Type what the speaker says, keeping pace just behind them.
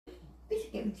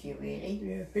give them to you, really.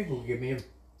 Yeah, people give me them.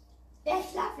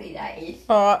 That's lovely, that is.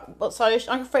 Alright, well, so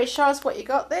Uncle Fred, show us what you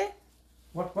got there.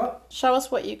 What? Show us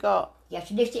what you got. You have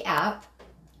to lift it up.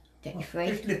 Don't you free?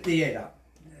 Just lift the head up.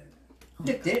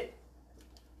 Lift it.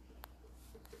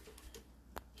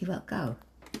 You won't go.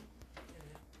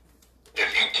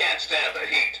 If you can't stand the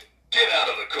heat, get out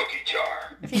of the cookie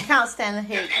jar. If you can't stand the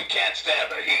heat. If you can't stand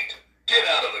the heat, get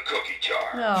out of the cookie jar.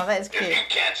 Oh, that's If cute. you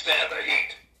can't stand the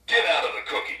heat, get out of the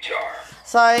cookie jar.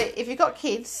 So, if you've got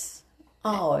kids,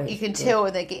 Oh, you can tell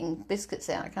when they're getting biscuits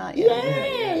out, can't you?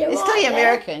 Yeah, It's clearly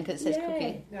American because it says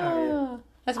cookie. Oh,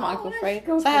 that's my Uncle Fred.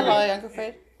 Say hello, Uncle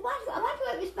Fred. I wonder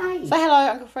what it was made. Say hello,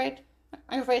 Uncle Fred.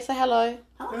 Uncle Fred, say hello.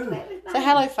 I wonder what it was made. Say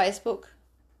hello, Facebook.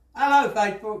 Hello,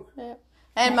 Facebook. Yeah.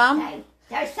 And Mum.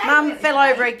 Don't say Mum what it fell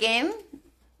was over made. again,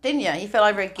 didn't you? You fell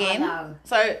over again. I know.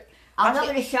 So I'm not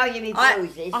going to show you my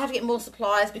bruises. I have to get more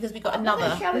supplies because we've got I'm not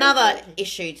gonna show you another bruises.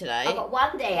 issue today. I've got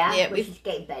one there, Yeah, which is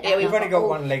getting better. yeah, We've only got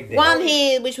one leg there. One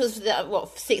here, which was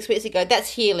 6 weeks ago. That's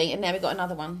healing, and now we've got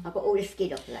another one. I've got all the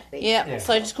skin off of that bit. Yeah. Yeah.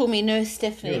 So just call me Nurse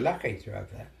You're Stephanie lucky to have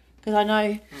that. because I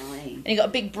know. Oh, And you got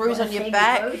a big bruise Well, on your I've seen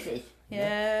back. the bruises.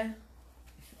 Yeah.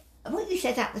 And what you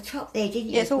said at the top there, didn't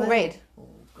you? Yeah, it's as all well? red. Oh,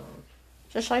 God.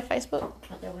 Just show Facebook.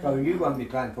 I don't So know. you won't be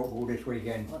playing football this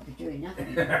weekend. Won't be doing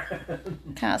nothing.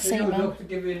 Can't see, You Mum. not to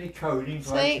give you any coding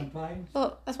for See? action planes?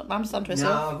 Look, that's what Mum's done to No,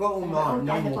 herself. I've got all Oh, mine.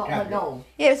 down the Normal bottom of the tablet. knoll.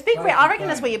 Yeah, it's big Right, red. I reckon right.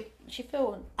 that's where she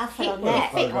fell. I fell on Hit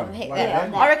that. feet on hit Well, there.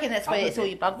 yeah, I reckon that's where it's all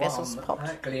your blood vessels Well, popped.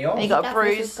 actually, And you got a That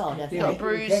bruise. was gone, I You think. got a You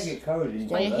bruise can get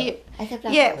coding. on your hip. That's a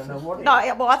black Yeah. one. know what it No, is.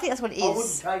 yeah, well, I think that's what it I wouldn't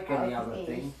is. take any Oh, other it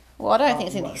thing. Well, I don't think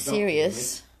it's Oh, anything what,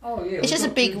 serious. Oh, yeah. It's just a we've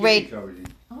got big two red- coding.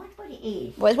 I wonder what it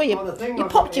is. Well, it's where Oh, the thing you I've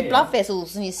popped got your here- blood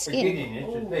vessels in your skin. Beginning,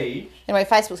 it's a bead. Anyway,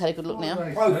 Facebook's had a good look now.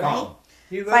 Procon.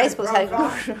 You've heard of Facebook's had a good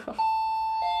Procon? look.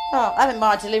 Oh, I haven't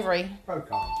my delivery. Procon.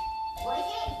 What is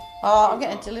it? Oh, I'm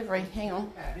getting a delivery. Hang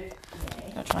on.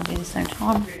 I'll try and do this at the same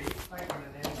time.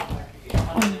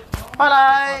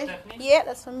 Hello. Yeah,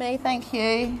 that's for me. Thank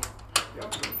you.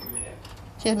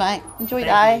 Cheers, mate. Enjoy your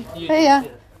day. See ya.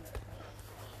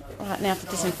 Right, now I have to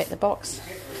disinfect the box.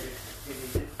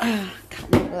 Can't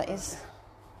remember what that is.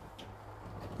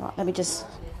 Right, let me just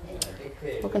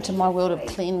look into my world of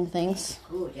cleaning things.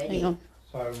 Good, isn't Hang it? on.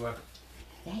 So,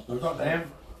 we've got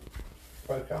them.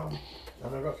 Procon.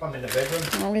 And I've got some in the bedroom.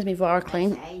 Oh, where's my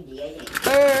ViraClean? Handy, isn't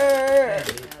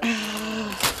it?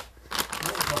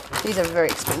 These are very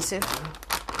expensive.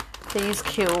 These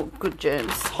kill good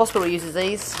germs. Hospital uses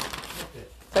these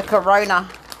for corona.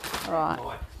 Right.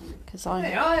 Because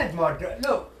Hey, I I had my...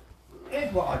 Look,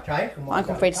 here's what I take and what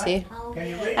Uncle I don't Fred's take. here. Can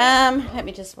you read? Let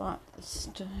me just wipe this.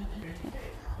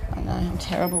 I know I'm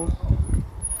terrible.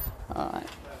 Alright.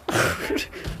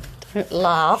 Don't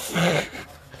laugh.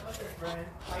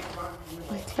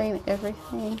 I clean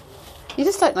everything. You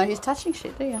just don't know who's touching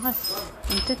shit, do you?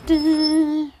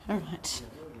 Alright.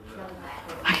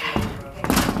 Okay.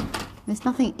 There's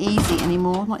nothing easy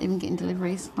anymore, not even getting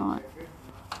deliveries. Right.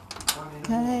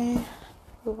 Okay.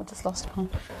 Oh, I just lost one.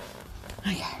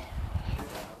 Okay.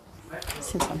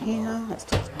 Since I'm here, let's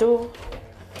do the door.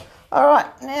 Alright,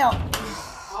 now.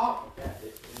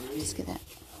 Just get that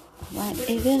right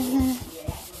even.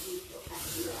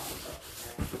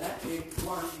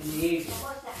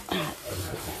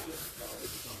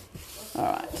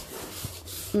 Alright.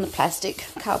 And the plastic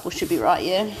cardboard should be right,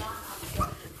 yeah.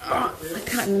 I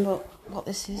can't remember what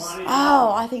this is.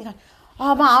 Oh, I think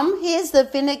oh, Mum, here's the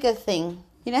vinegar thing.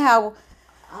 You know how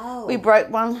Oh. we broke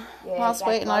one Yeah, last that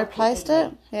week and I broke it, replaced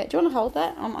didn't it? Yeah, do you want to hold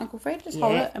that on Uncle Fred? Just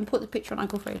hold Yeah. it and put the picture on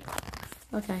Uncle Fred.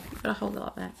 Okay, you've got to hold it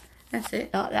like that. That's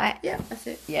it. Like that? Yeah, that's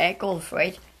it. Yeah, go on,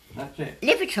 Fred. That's it.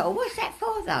 Liverpool, what's that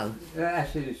for, though?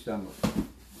 Acid is stomach.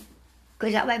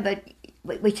 Because I remember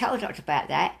we told Doctor about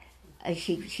that, and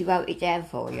she wrote it down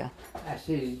for you.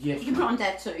 Acid is just... You can put it on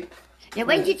Dad too. Now,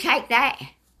 when did you take that?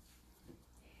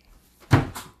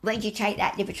 When did you take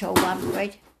that Liverpool one,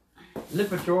 Fred?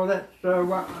 Lipitor,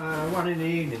 that's one in the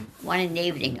evening. One in the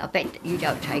evening. I bet you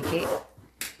don't take it.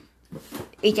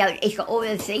 He don't. He's got all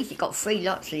the things. He's got 3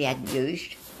 lots that he hadn't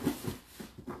used.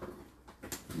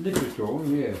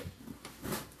 Lipitor,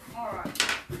 yeah. Alright.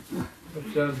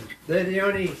 But they're the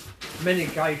only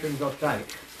medications I take.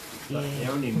 That's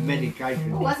the only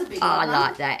medication. Oh, that's a big Oh, one. I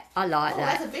like that. I like Oh,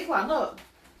 that's that. a big one, look.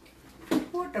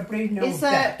 What the bleeding It's hell's a-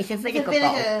 that? It's a vinegar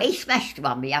vinegar- bottle. He smashed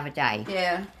one the other day.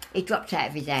 Yeah, He dropped out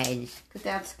of his hands. because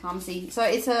Dad's clumsy. So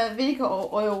it's a vinegar or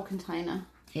oil container.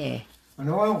 Yeah. An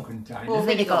oil container. Well,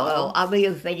 Vinegar oil. I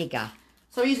use vinegar.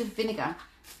 So we use a vinegar.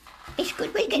 It's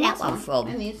good. Where do you get that one And from?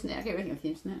 the internet. I get rid of the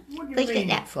internet. What do Where do you get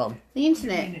that from? The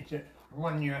internet. It's a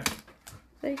one you...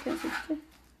 There you go, sister.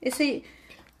 You see,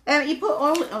 You put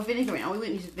oil or vinegar in. Oh, we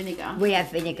wouldn't use vinegar. We have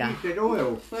vinegar. You said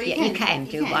oil. Well, Yeah, you can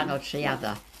do one or the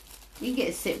other. You can get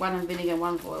a set, one of vinegar and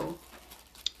one of oil.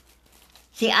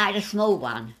 See, I had a small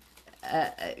one,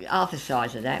 half the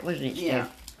size of that, wasn't it, Steph? Yeah.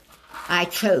 I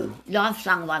had two. I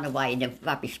flung one away in the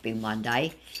rubbish bin one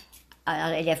day,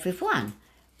 and I left with one.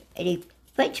 And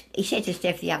he said to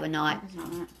Steph the other night, It's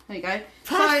like that. There you go.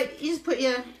 Pass- So you just put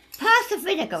your. pass the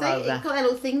vinegar So you've over. got that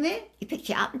little thing there. He picked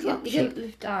it up and You dropped didn't it.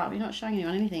 lift it up. You're not showing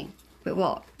anyone anything. But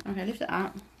what? Okay, lift it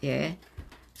up. Yeah.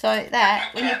 So that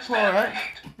when you Can't pour stand the it.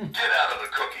 heat. Get out of the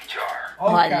cookie jar. Oh,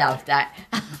 I love that.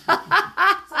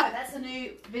 So that's a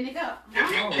new vinegar. If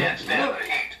you can't stand the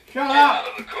heat, Shut get up. out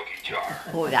of the cookie jar.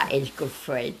 Oh, that is good,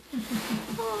 Fred.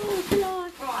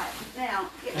 Right now,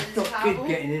 get rid of the Stop kids towel.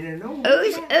 getting in and all.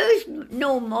 Who's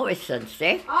Norm Morrison,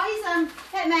 Steph? Oh, he's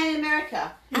that man in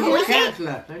America. Oh, is he?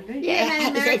 Councillor, isn't he? Yeah, man in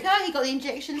he said, America. He got the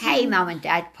injections. hey, in. Mum and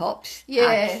Dad, Pops. Yeah.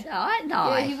 That's Yeah, he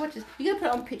nice. watches. You're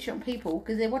gonna put it on picture on people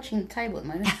because they're watching the table at the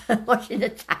moment. Watching the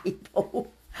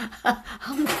table.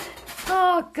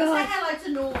 Oh, Say God. hello to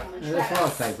Norm and That's why I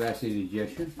Travis. take that's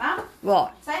indigestion. Mum,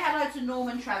 What? say hello to Norm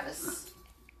and Travis.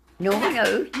 Norman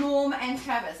who? Norm and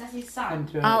Travis. That's his son.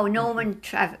 Oh, Norm and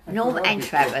Travis.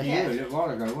 Yeah, a little while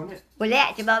ago, wasn't it? Well,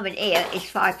 at the moment here, it's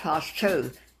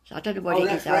 2:05. So I don't know what Oh, it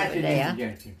that's is over ratchet there.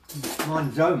 indigestion.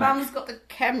 Mine's Zomac. Mum's got the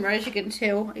camera, as you can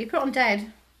tell. You put it on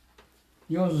Dad.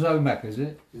 Yours is Omac, is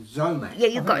it? Zomac. Yeah,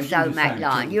 you've got I think it's the Zomac, same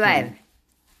Lion. sort You of have. thing.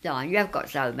 Lion, you have got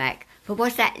Zomac. But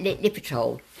what's that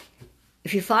Lipitor?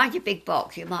 If you find your big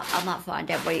box, I might find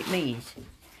out what it means.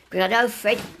 Because I know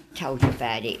Fred told you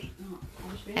about it.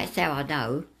 That's how I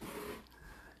know.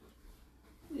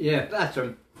 Yeah, that's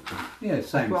them. Yeah,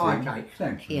 same what I thing. take.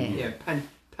 Same thing. Yeah. Yeah,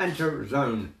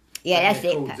 Pantozone. Yeah, that's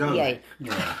They're it. called Zomac.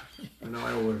 Yeah, Yeah. And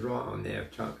I always write on there,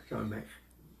 Zomac.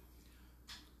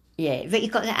 yeah. But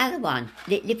you've got the other one,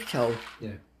 Lipitor.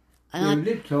 Yeah. And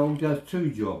Your Liptol does two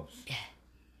jobs.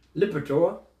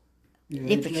 Lipitor, Yeah,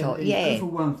 Lipitor, it's yeah. good for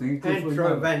one thing, good for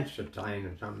another.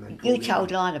 Antrovansatine or something. you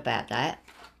told Lion about that.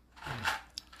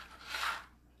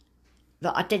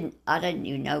 But I didn't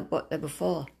even know what they were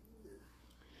for.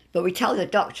 But we told the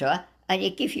doctor, and he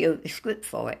give you a script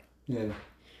for it. Yeah.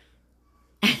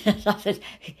 I said,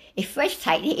 if Fred's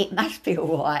taking it, it must be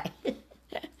all right.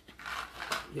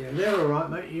 Yeah, they're all right,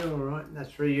 mate. You're all right.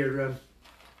 That's for your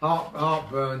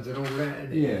heartburns and all that.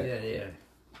 Isn't it? Yeah.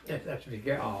 Yeah. That's if you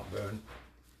get heartburn.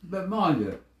 But mind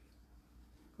you,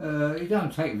 you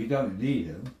don't take them if you don't need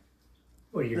them.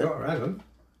 Well, you got to have them.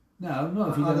 No, not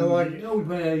if you Otherwise- don't. It all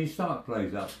depends how your stomach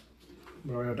plays up.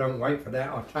 Well, I don't wait for that.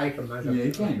 I take them as Yeah,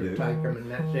 you can I do. take them,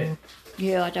 and that's it.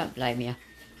 Yeah, I don't blame you.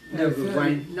 No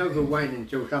good waiting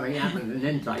until something happens and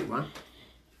then take one.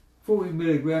 40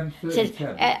 milligrams, 30 Says,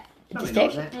 tablets. Something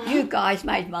Steph, like that. you guys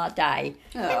made my day.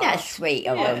 Isn't that sweet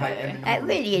of Yeah. them? It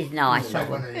really is nice of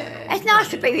them. Yeah. It's nice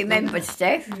to be remembered,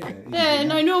 Steph. Yeah,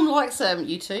 no, Norm likes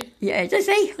you two. Yeah, does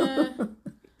he?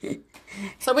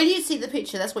 So when you see the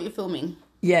picture, that's what you're filming.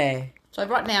 Yeah. So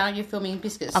right now you're filming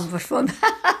biscuits. I'm just from.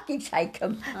 You take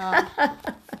them.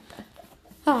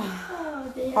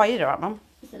 Oh, you did all right, Mum.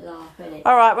 It's a laugh, isn't it?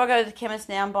 All right, we'll go to the chemist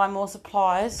now and buy more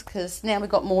supplies because now we've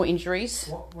got more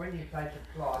injuries. When you take a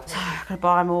flight, I've got to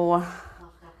buy more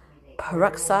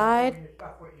peroxide,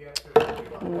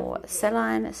 more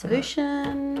saline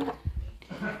solution,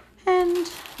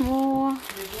 and more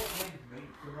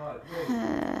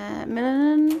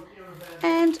melanin,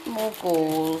 and more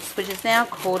gauze, which is now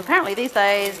called, apparently these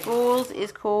days, gauze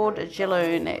is called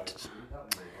Gelonet.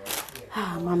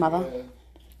 My mother.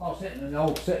 I'll sit in an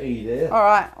old city there. All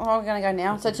right, well, we're going to go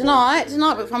now. So tonight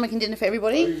we're making dinner for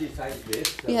everybody.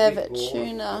 We have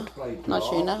tuna, not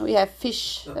tuna. We have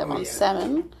fish. That one's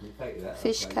salmon,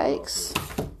 fish cakes,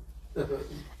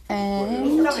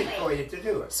 and nothing for you to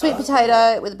do it. sweet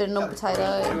potato with a bit of non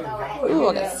potato. Ooh,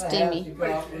 I got steamy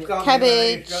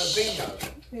cabbage,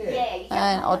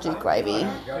 and I'll do gravy.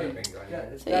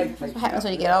 See, that's what happens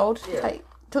when you get old.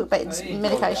 Took back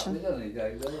medication.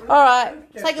 All right,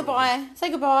 say goodbye.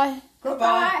 Say goodbye.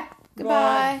 Goodbye.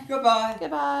 Goodbye. Goodbye.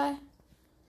 Goodbye.